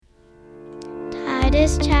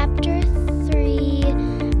Titus chapter 3,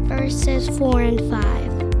 verses 4 and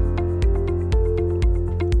 5.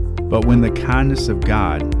 But when the kindness of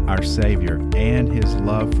God, our Savior, and His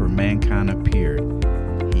love for mankind appeared,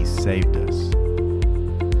 He saved us.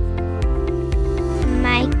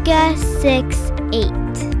 Micah 6:8.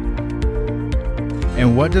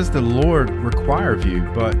 And what does the Lord require of you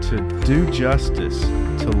but to do justice,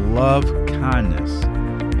 to love kindness,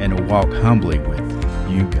 and to walk humbly with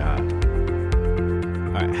you, God?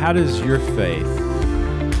 All right, how does your faith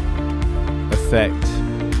affect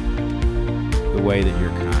the way that you're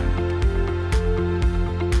kind?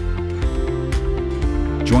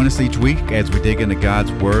 Join us each week as we dig into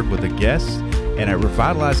God's Word with a guest. And at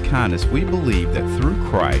Revitalized Kindness, we believe that through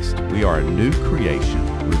Christ, we are a new creation,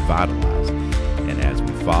 revitalized. And as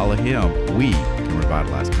we follow Him, we can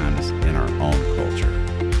revitalize kindness in our own culture.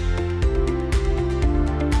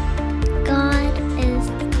 God is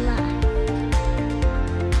love.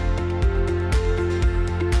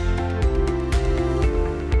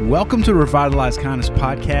 Welcome to the Revitalized Kindness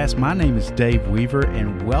podcast. My name is Dave Weaver,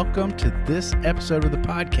 and welcome to this episode of the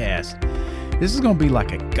podcast. This is going to be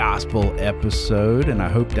like a gospel episode, and I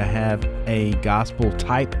hope to have a gospel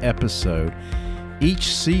type episode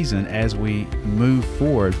each season as we move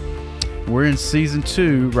forward. We're in season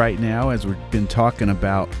 2 right now, as we've been talking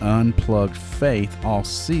about unplugged faith all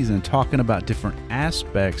season, talking about different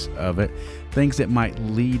aspects of it, things that might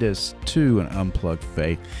lead us to an unplugged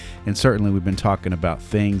faith. And certainly we've been talking about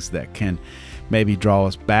things that can maybe draw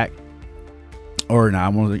us back. Or no,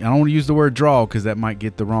 I don't want to use the word draw because that might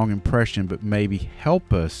get the wrong impression, but maybe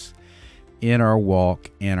help us in our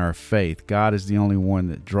walk, in our faith. God is the only one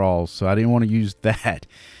that draws, so I didn't want to use that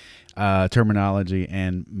terminology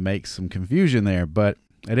and make some confusion there. But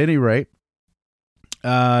at any rate,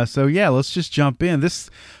 let's just jump in. This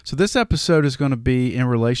episode is going to be in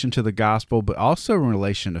relation to the gospel, but also in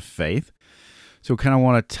relation to faith. So we kind of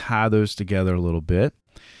want to tie those together a little bit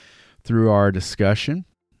through our discussion.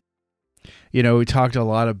 You know, we talked a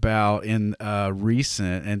lot about in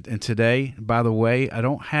recent, and today, by the way, I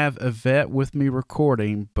don't have Yvette with me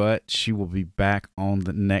recording, but she will be back on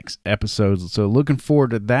the next episode. So looking forward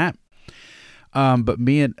to that. But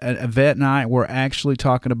me and Yvette and I were actually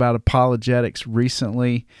talking about apologetics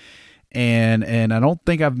recently, and I don't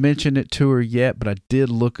think I've mentioned it to her yet, but I did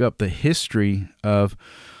look up the history of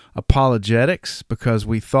apologetics because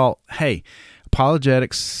we thought, hey,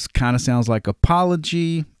 apologetics kind of sounds like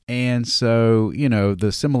apology. And so, you know,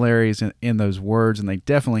 the similarities in those words, and they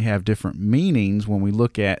definitely have different meanings when we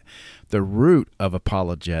look at the root of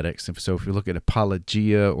apologetics. So if you look at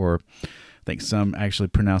apologia, or I think some actually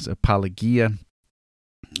pronounce apologia,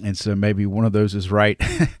 and so maybe one of those is right.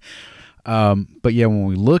 But yeah, when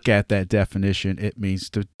we look at that definition, it means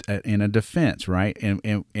to in a defense, right? And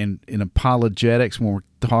in apologetics, when we're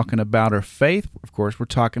talking about our faith, of course, we're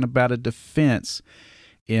talking about a defense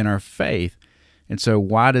in our faith. And so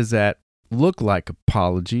why does that look like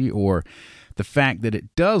apology, or the fact that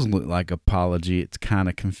it does look like apology? It's kind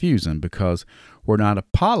of confusing because we're not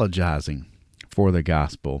apologizing for the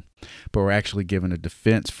gospel, but we're actually giving a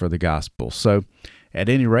defense for the gospel. So at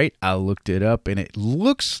any rate, I looked it up, and it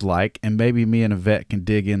looks like, and maybe me and Yvette can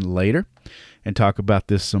dig in later and talk about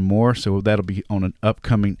this some more. So that'll be on an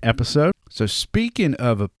upcoming episode. So speaking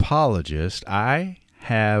of apologists, I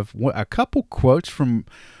have a couple quotes from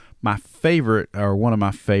my favorite, or one of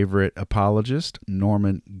my favorite apologists,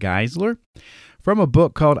 Norman Geisler, from a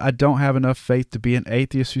book called I Don't Have Enough Faith to Be an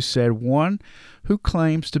Atheist, who said, one who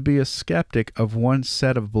claims to be a skeptic of one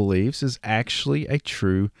set of beliefs is actually a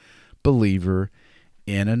true believer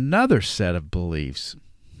in another set of beliefs.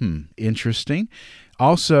 Interesting.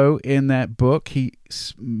 Also in that book, he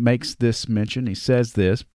makes this mention. He says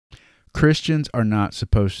this: Christians are not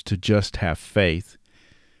supposed to just have faith.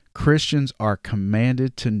 Christians are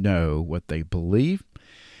commanded to know what they believe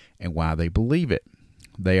and why they believe it.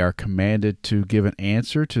 They are commanded to give an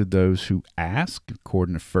answer to those who ask,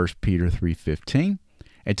 according to 1 Peter 3:15,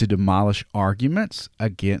 and to demolish arguments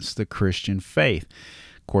against the Christian faith,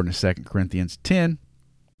 according to 2 Corinthians 10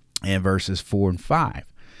 and verses 4 and 5.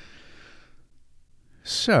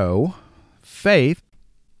 So, faith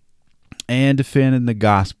and defending the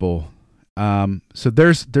gospel. So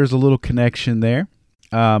there's a little connection there.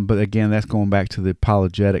 But again, that's going back to the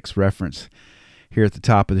apologetics reference here at the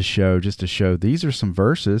top of the show, just to show these are some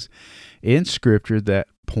verses in Scripture that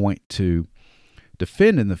point to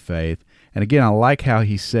defending the faith. And again, I like how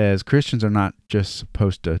he says Christians are not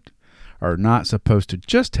supposed to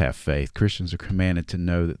just have faith. Christians are commanded to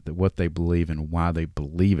know that what they believe and why they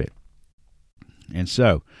believe it. And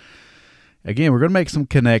so, again, we're going to make some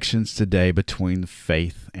connections today between the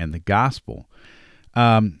faith and the gospel.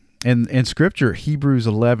 In Scripture, Hebrews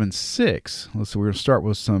 11:6. Let's see. We're going to start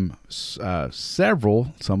with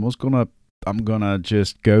several. So I'm gonna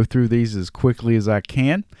just go through these as quickly as I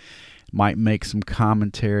can. Might make some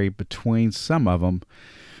commentary between some of them,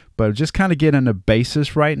 but just kind of getting a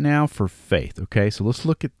basis right now for faith. Okay, so let's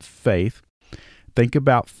look at faith. Think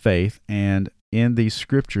about faith, and in these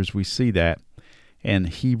scriptures we see that in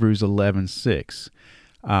Hebrews 11:6.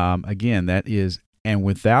 Again, that is, and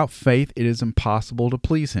without faith it is impossible to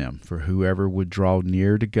please him. For whoever would draw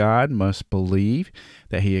near to God must believe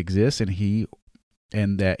that he exists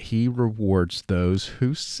and that he rewards those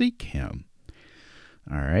who seek him.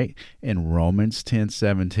 All right. In Romans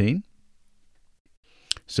 10:17.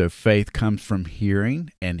 So faith comes from hearing,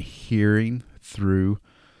 and hearing through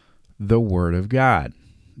the Word of God.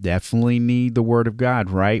 Definitely need the Word of God,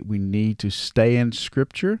 right? We need to stay in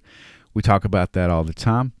Scripture. We talk about that all the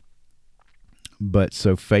time. But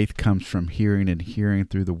so faith comes from hearing, and hearing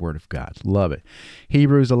through the Word of God. Love it.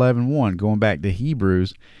 Hebrews 11:1, going back to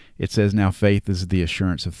Hebrews, it says, now faith is the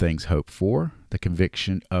assurance of things hoped for, the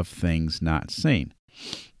conviction of things not seen.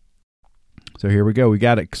 So here we go. We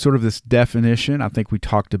got sort of this definition. I think we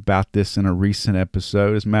talked about this in a recent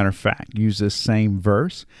episode. As a matter of fact, use this same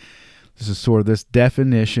verse. This is sort of this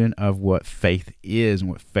definition of what faith is and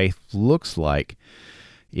what faith looks like.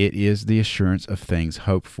 It is the assurance of things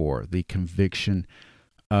hoped for, the conviction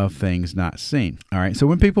of things not seen. All right, so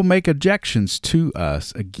when people make objections to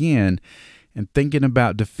us, again, and thinking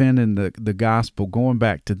about defending the gospel, going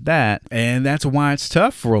back to that, and that's why it's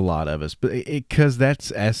tough for a lot of us, because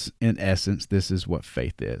that's, in essence, this is what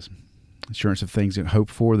faith is. Assurance of things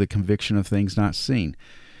hoped for, the conviction of things not seen.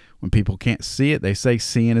 When people can't see it, they say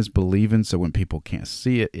seeing is believing, so when people can't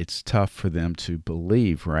see it, it's tough for them to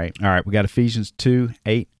believe, right? All right, we got Ephesians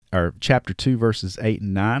 2:8, or chapter 2, verses 8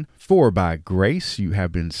 and 9. For by grace you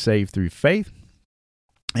have been saved through faith,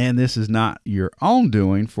 and this is not your own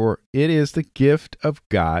doing, for it is the gift of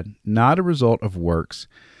God, not a result of works,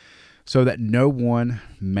 so that no one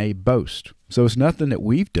may boast. So it's nothing that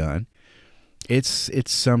we've done. It's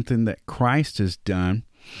something that Christ has done.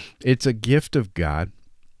 It's a gift of God,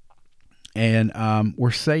 and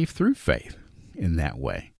we're saved through faith in that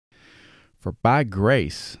way. For by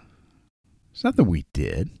grace, it's nothing we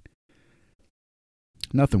did.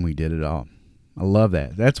 Nothing we did at all. I love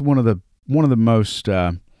that. That's one of the most,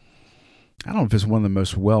 I don't know if it's one of the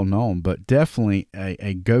most well-known, but definitely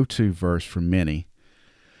a go-to verse for many.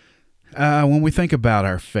 When we think about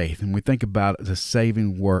our faith and we think about the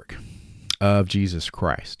saving work of Jesus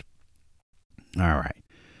Christ. All right.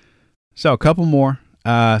 So a couple more.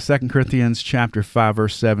 2 Corinthians chapter 5,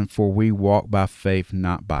 verse 7, for we walk by faith,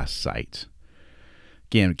 not by sight.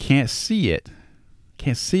 Again, we can't see it.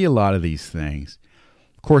 Can't see a lot of these things.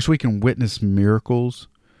 Of course, we can witness miracles.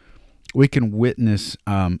 We can witness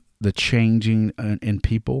the changing in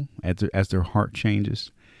people as their heart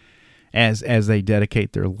changes. As they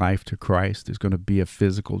dedicate their life to Christ, there's going to be a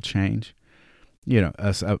physical change. You know,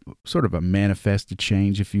 a sort of a manifested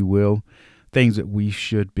change, if you will. Things that we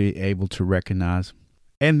should be able to recognize.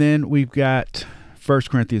 And then we've got 1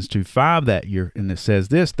 Corinthians 2:5, and it says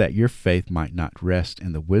this, that your faith might not rest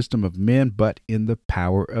in the wisdom of men, but in the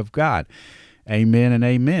power of God. Amen and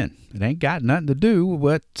amen. It ain't got nothing to do with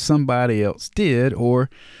what somebody else did,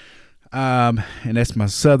 and that's my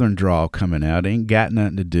southern drawl coming out. It ain't got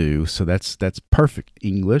nothing to do. So that's perfect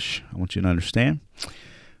English. I want you to understand.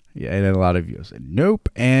 Yeah, and a lot of you say nope.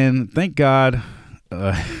 And thank God,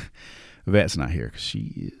 Yvette's not here because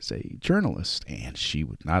she is a journalist and she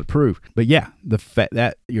would not approve. But yeah, the fact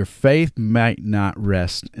that your faith might not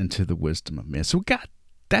rest into the wisdom of men. So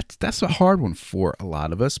that's a hard one for a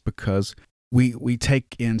lot of us because we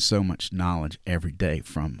take in so much knowledge every day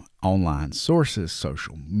from online sources,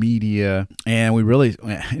 social media, and we really,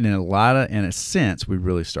 in a sense, we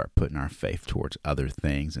really start putting our faith towards other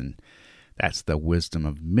things, and that's the wisdom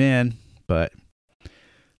of men, but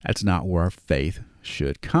that's not where our faith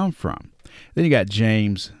should come from. Then you got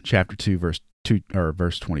James chapter 2,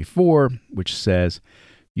 verse 24, which says,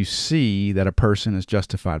 you see that a person is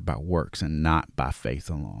justified by works and not by faith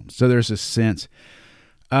alone. So there's a sense,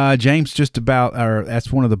 James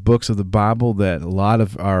that's one of the books of the Bible that a lot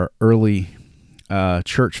of our early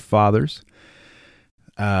church fathers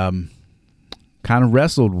kind of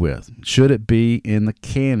wrestled with. Should it be in the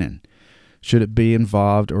canon? Should it be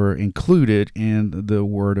involved or included in the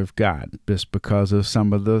Word of God? Just because of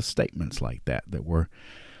some of the statements like that were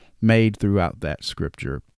made throughout that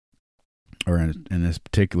scripture, or in this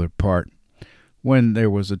particular part, when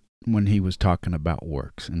he was talking about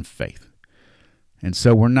works and faith. And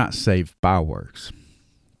so we're not saved by works.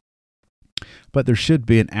 But there should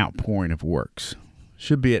be an outpouring of works.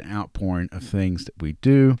 should be an outpouring of things that we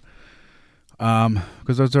do,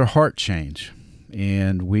 because those are heart change,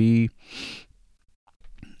 and we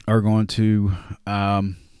are going to,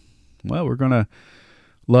 we're going to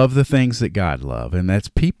love the things that God loves, and that's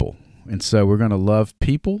people. And so we're going to love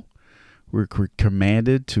people. We're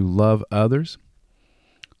commanded to love others,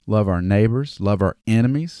 love our neighbors, love our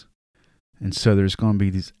enemies. And so there's going to be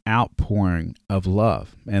this outpouring of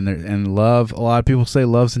love. And love, a lot of people say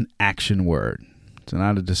love's an action word. It's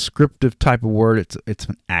not a descriptive type of word. It's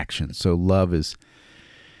an action. So love is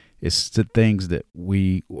the things that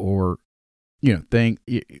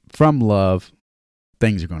from love,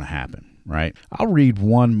 things are going to happen, right? I'll read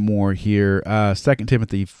one more here. 2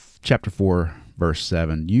 Timothy chapter 4, verse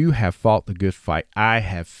 7. You have fought the good fight. I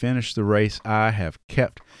have finished the race. I have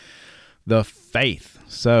kept the faith.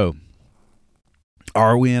 So,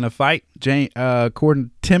 are we in a fight? According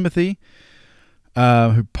to Timothy,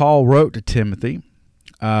 who Paul wrote to Timothy,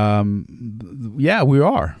 yeah, we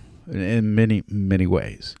are in many, many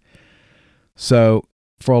ways. So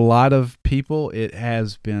for a lot of people, it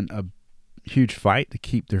has been a huge fight to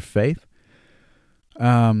keep their faith.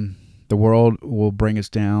 The world will bring us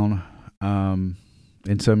down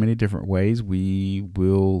in so many different ways. We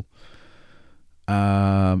will,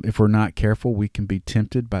 if we're not careful, we can be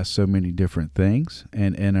tempted by so many different things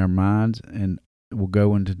and in our minds, and we'll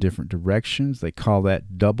go into different directions. They call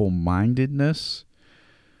that double-mindedness.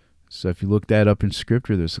 So if you look that up in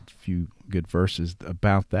Scripture, there's a few good verses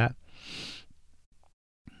about that.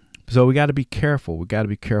 So we got to be careful. We got to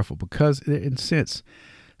be careful because, in a sense,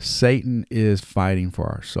 Satan is fighting for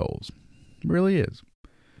our souls. It really is.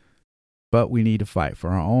 But we need to fight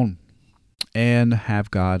for our own and have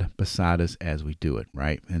God beside us as we do it,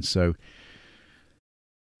 right? And so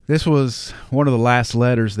this was one of the last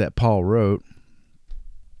letters that Paul wrote.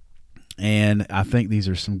 And I think these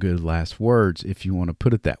are some good last words, if you want to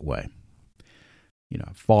put it that way.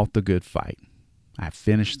 I fought the good fight. I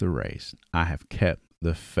finished the race. I have kept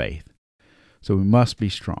the faith. So we must be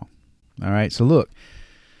strong. All right. So look,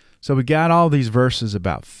 so we got all these verses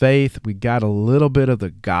about faith. We got a little bit of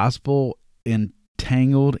the gospel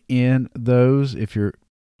entangled in those. If you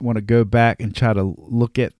want to go back and try to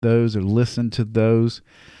look at those or listen to those,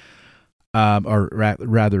 or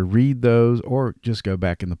rather read those, or just go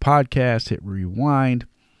back in the podcast, hit rewind.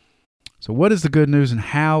 So what is the good news and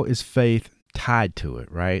how is faith tied to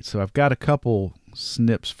it, right? So I've got a couple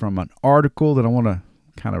snips from an article that I want to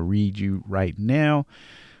kind of read you right now.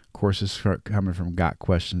 Of course, it's coming from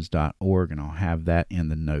gotquestions.org, and I'll have that in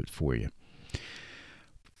the notes for you.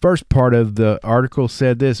 First part of the article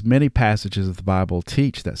said this: many passages of the Bible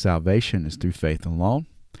teach that salvation is through faith alone,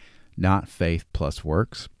 not faith plus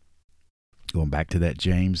works. Going back to that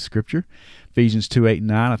James scripture, Ephesians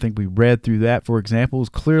 2:8-9, I think we read through that, for example, is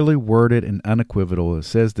clearly worded and unequivocal. It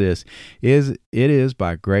says this: it is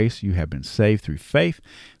by grace you have been saved through faith.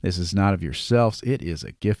 This is not of yourselves. It is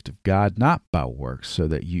a gift of God, not by works, so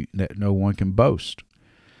that no one can boast.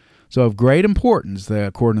 So of great importance,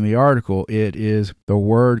 according to the article, it is the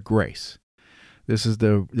word grace. This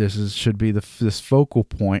should be this focal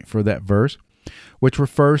point for that verse, which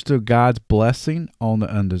refers to God's blessing on the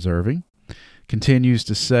undeserving. Continues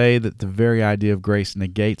to say that the very idea of grace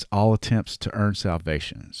negates all attempts to earn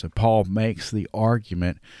salvation. So Paul makes the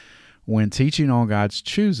argument when teaching on God's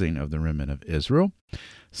choosing of the remnant of Israel,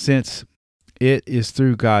 since it is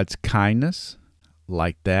through God's kindness,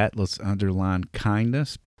 like that, let's underline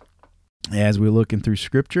kindness, as we're looking through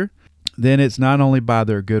Scripture, then it's not only by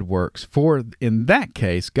their good works, for in that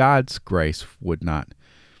case, God's grace would not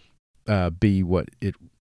be what it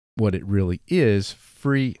really is,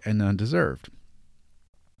 free and undeserved,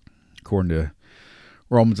 according to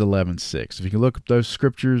Romans 11:6. If you can look up those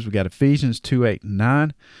scriptures, we got Ephesians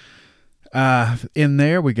 2:8-9. In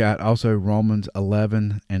there, we got also Romans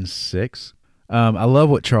 11:6. I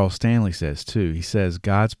love what Charles Stanley says, too. He says,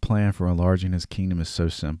 God's plan for enlarging his kingdom is so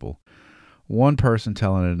simple. One person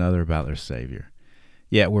telling another about their Savior.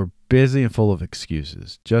 Yet we're busy and full of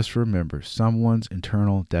excuses. Just remember, someone's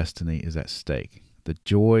eternal destiny is at stake. The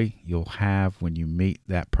joy you'll have when you meet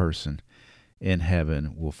that person in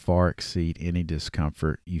heaven will far exceed any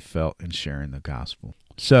discomfort you felt in sharing the gospel.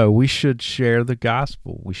 So we should share the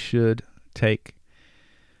gospel. We should take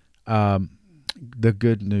the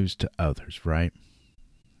good news to others, right?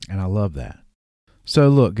 And I love that. So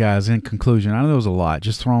look, guys, in conclusion, I know there was a lot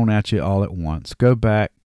just thrown at you all at once. Go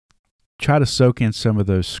back, try to soak in some of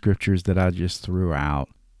those scriptures that I just threw out.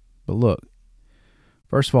 But look,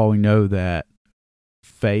 first of all, we know that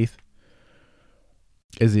faith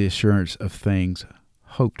is the assurance of things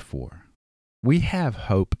hoped for. We have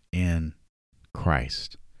hope in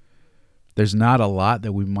Christ. There's not a lot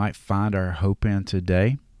that we might find our hope in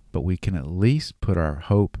today, but we can at least put our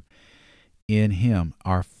hope in Him,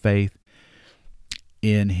 our faith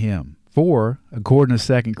in Him. For, according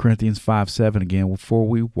to 2 Corinthians 5:7 again, for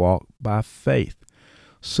we walk by faith.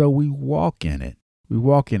 So we walk in it. We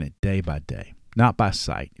walk in it day by day, not by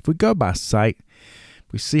sight. If we go by sight,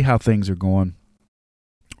 we see how things are going,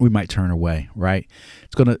 we might turn away, right?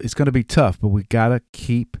 It's gonna be tough, but we gotta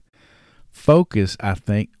keep focused, I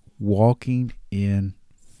think, walking in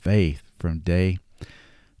faith from day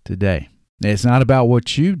to day. And it's not about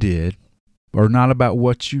what you did or not about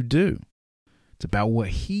what you do. It's about what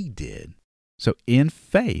He did. So in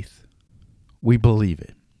faith, we believe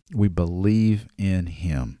it. We believe in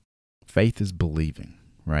Him. Faith is believing,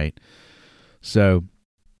 right? So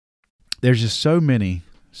there's just so many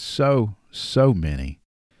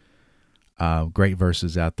great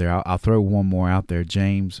verses out there. I'll throw one more out there.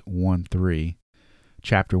 James 1:3,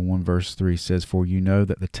 chapter 1, verse 3 says, for you know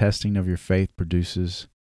that the testing of your faith produces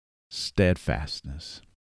steadfastness.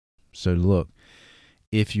 So look,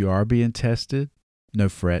 if you are being tested, no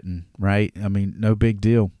fretting, right? I mean, no big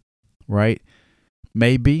deal, right?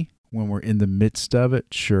 Maybe when we're in the midst of it,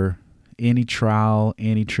 sure, any trial,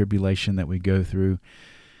 any tribulation that we go through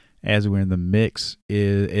as we're in the mix,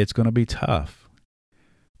 it's going to be tough.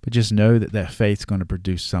 But just know that faith's going to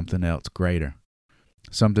produce something else greater,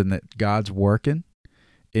 something that God's working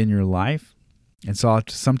in your life. And so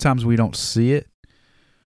sometimes we don't see it.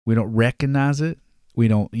 We don't recognize it. We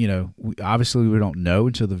don't, obviously we don't know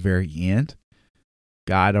until the very end.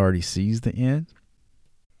 God already sees the end.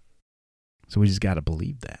 So we just got to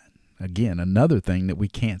believe that. Again, another thing that we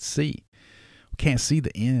can't see. We can't see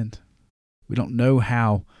the end. We don't know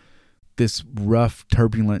how this rough,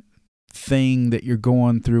 turbulent thing that you're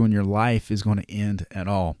going through in your life is going to end at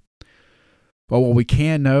all. But what we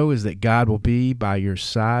can know is that God will be by your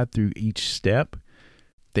side through each step,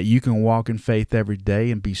 that you can walk in faith every day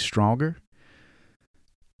and be stronger,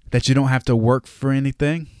 that you don't have to work for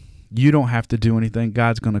anything. You don't have to do anything.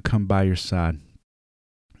 God's going to come by your side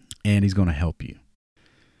and He's going to help you.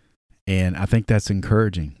 And I think that's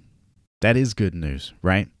encouraging. That is good news,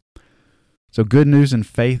 right? So good news and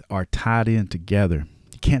faith are tied in together.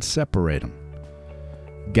 You can't separate them.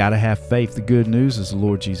 You got to have faith. The good news is the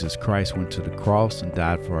Lord Jesus Christ went to the cross and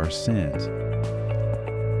died for our sins.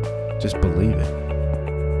 Just believe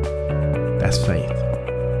it. That's faith.